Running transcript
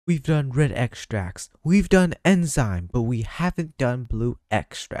We've done red extracts, we've done enzyme, but we haven't done blue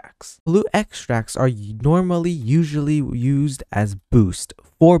extracts. Blue extracts are usually used as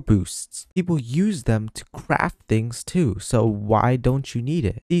for boosts. People use them to craft things too, so why don't you need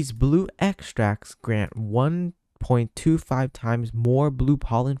it? These blue extracts grant 1.25 times more blue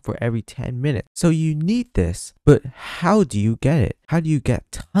pollen for every 10 minutes. So you need this, but how do you get it? How do you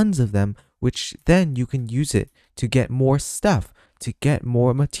get tons of them, which then you can use it to get more stuff, to get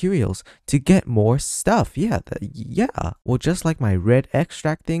more materials, to get more stuff. Yeah. Well, just like my red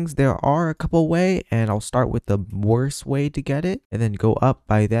extract things, there are a couple way, and I'll start with the worst way to get it and then go up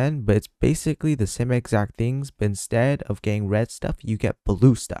by then, but it's basically the same exact things, but instead of getting red stuff, you get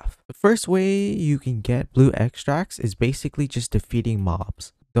blue stuff. The first way you can get blue extracts is basically just defeating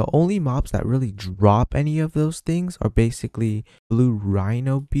mobs. The only mobs that really drop any of those things are basically blue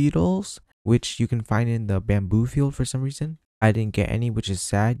rhino beetles, which you can find in the bamboo field for some reason. I didn't get any, which is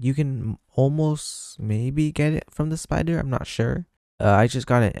sad. You can almost maybe get it from the spider. I'm not sure. I just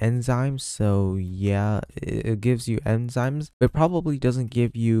got an enzyme, so yeah, it gives you enzymes, but probably doesn't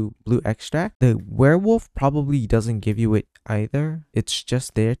give you blue extract. The werewolf probably doesn't give you it either. It's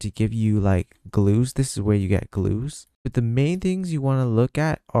just there to give you like glues. This is where you get glues. But the main things you want to look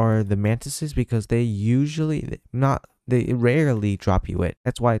at are the mantises, because they rarely drop you it.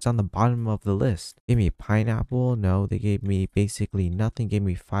 That's why it's on the bottom of the list. Gave me a pineapple. No, they gave me basically nothing. Gave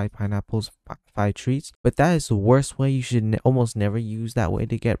me 5 pineapples, 5 treats. But that is the worst way. You should almost never use that way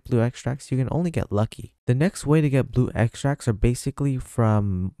to get blue extracts. You can only get lucky. The next way to get blue extracts are basically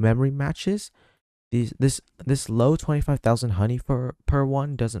from memory matches. This low 25,000 honey per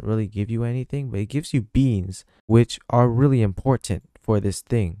one doesn't really give you anything, but it gives you beans, which are really important for this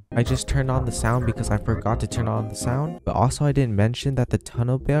thing. I just turned on the sound because I forgot to turn on the sound, but also I didn't mention that the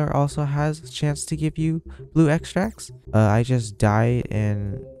tunnel bear also has a chance to give you blue extracts. I just died,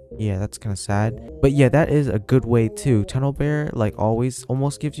 and yeah, that's kind of sad. But yeah, that is a good way too. Tunnel bear, like always,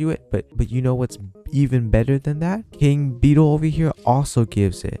 almost gives you it, but you know what's even better than that? King beetle over here also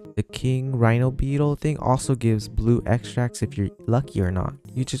gives it. The king rhino beetle thing also gives blue extracts if you're lucky or not.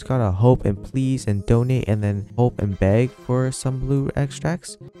 You just gotta hope and please and donate, and then hope and beg for some blue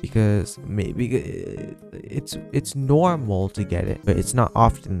extracts, because maybe it's normal to get it, but it's not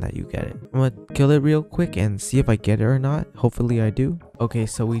often that you get it. I'm gonna kill it real quick and see if I get it or not. Hopefully I do. Okay,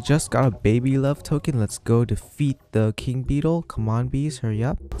 so we just got a baby love token. Let's go defeat the king beetle. Come on, bees, hurry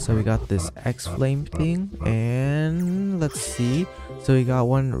up. So we got this X flame thing, and let's see. So we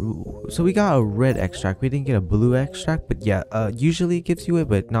got a red extract. We didn't get a blue extract, but yeah, usually it gives you it,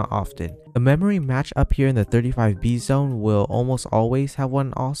 but not often. A memory match up here in the 35B zone will almost always have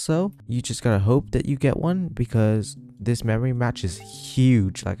one also. You just gotta hope that you get one, because this memory match is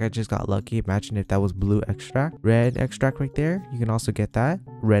huge. Like, I just got lucky. Imagine if that was blue extract. Red extract right there. You can also get that.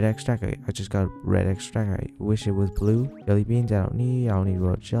 Red extract. I just got red extract. I wish it was blue. Jelly beans, I don't need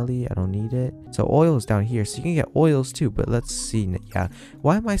royal jelly. I don't need it. So oil is down here. So you can get oils too, but let's see. Yeah.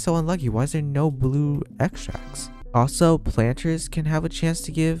 Why am I so unlucky? Why is there no blue extracts? Also, planters can have a chance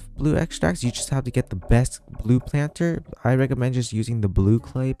to give blue extracts. You just have to get the best blue planter. I recommend just using the blue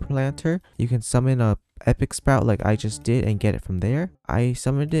clay planter. You can summon a epic sprout like I just did and get it from there. I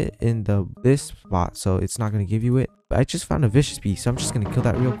summoned it in this spot, so it's not going to give you it. But I just found a vicious beast, so I'm just going to kill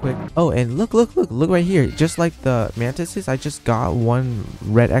that real quick. Oh, and look right here. Just like the mantises, I just got one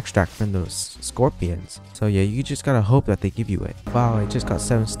red extract from those scorpions. So yeah, you just gotta hope that they give you it. Wow, I just got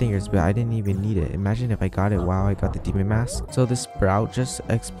 7 stingers, but I didn't even need it. Imagine if I got it. Wow, I got the demon mask. So this sprout just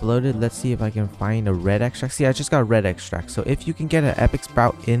exploded. Let's see if I can find a red extract. See, I just got a red extract. So if you can get an epic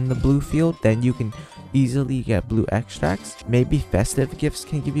sprout in the blue field, then you can easily get blue extracts. Maybe festive gifts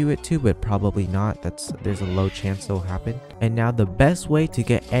can give you it too, but probably not. There's a low chance it'll happen. And now the best way to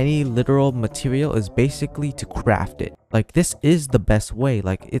get any literal material is basically to craft it. Like, this is the best way.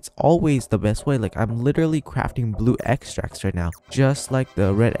 Like, it's always the best way. Like, I'm literally crafting blue extracts right now, just like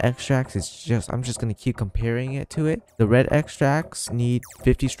the red extracts. I'm just gonna keep comparing it to it. The red extracts need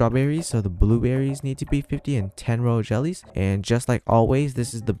 50 strawberries, so the blueberries need to be 50 and 10 royal jellies. And just like always,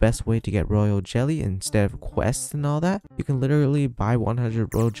 this is the best way to get royal jelly instead of quests and all that. You can literally buy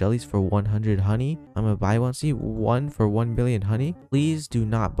 100 royal jellies for 100 honey. I'm gonna buy one. See, 1 for 1 billion honey. Please do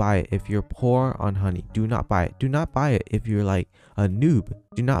not buy it if you're poor on honey. Do not buy it. Do not buy it if you're like a noob.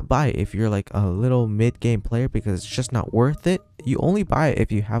 Do not buy it if you're like a little mid-game player, because it's just not worth it. You only buy it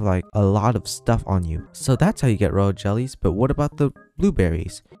if you have like a lot of stuff on you. So that's how you get royal jellies. But what about the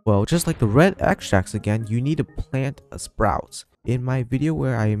blueberries? Well, just like the red extracts again, you need to plant sprouts. In my video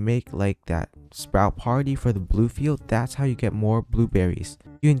where I make like that sprout party for the blue field, that's how you get more blueberries.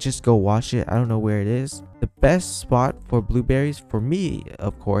 You can just go watch it. I don't know where it is. The best spot for blueberries for me,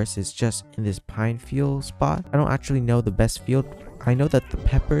 of course, is just in this pine field spot. I don't actually know the best field. I know that the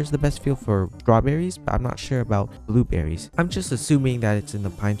pepper is the best field for strawberries, but I'm not sure about blueberries. I'm just assuming that it's in the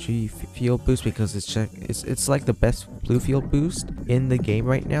pine tree field boost because it's like the best blue field boost in the game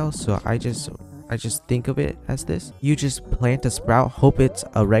right now. So I just think of it as this. You just plant a sprout, hope it's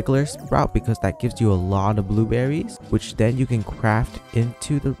a regular sprout because that gives you a lot of blueberries, which then you can craft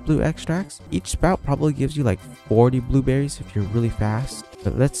into the blue extracts. Each sprout probably gives you like 40 blueberries if you're really fast.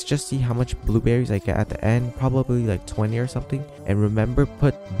 But let's just see how much blueberries I get at the end, probably like 20 or something. And remember,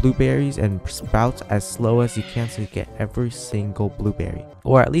 put blueberries and sprouts as slow as you can so you get every single blueberry.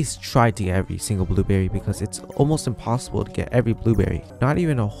 Or at least try to get every single blueberry because it's almost impossible to get every blueberry. Not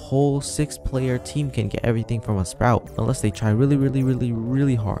even a whole 6-player team can get everything from a sprout unless they try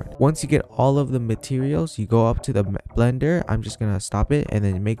really hard. Once you get all of the materials, you go up to the blender. I'm just gonna stop it and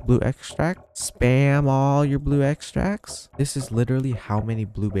then make blue extract. Spam all your blue extracts. This is literally how many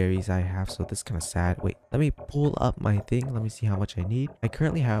blueberries I have, so this is kind of sad. Wait, let me pull up my thing. Let me see how much I need. I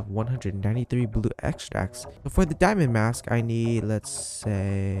currently have 193 blue extracts. But for the diamond mask, I need, let's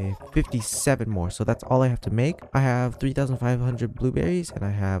say, 57 more. So that's all I have to make. I have 3,500 blueberries and I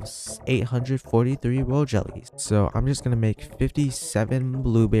have 843 royal jellies. So I'm just gonna make 57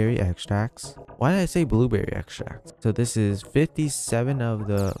 blueberry extracts. Why did I say blueberry extracts? So this is 57 of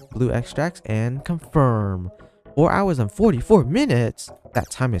the blue extracts and confirm. 4 hours and 44 minutes. That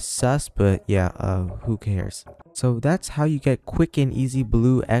time is sus, but yeah, who cares? So that's how you get quick and easy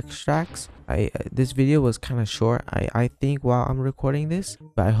blue extracts. This video was kind of short, I think, while I'm recording this,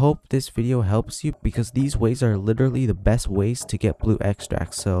 but I hope this video helps you because these ways are literally the best ways to get blue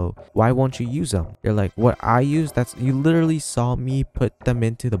extracts. So why won't you use them? They're like what I use. That's, you literally saw me put them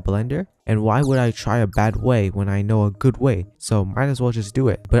into the blender. And why would I try a bad way when I know a good way? So might as well just do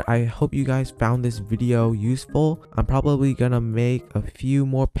it. But I hope you guys found this video useful. I'm probably gonna make a few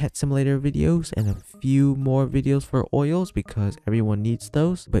more pet simulator videos and a few more videos for oils because everyone needs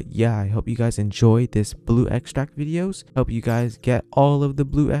those. But yeah, I hope you guys enjoyed this blue extract videos. Hope you guys get all of the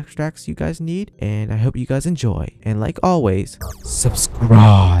blue extracts you guys need. And I hope you guys enjoy. And like always,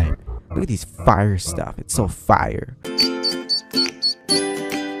 subscribe. Look at these fire stuff. It's so fire.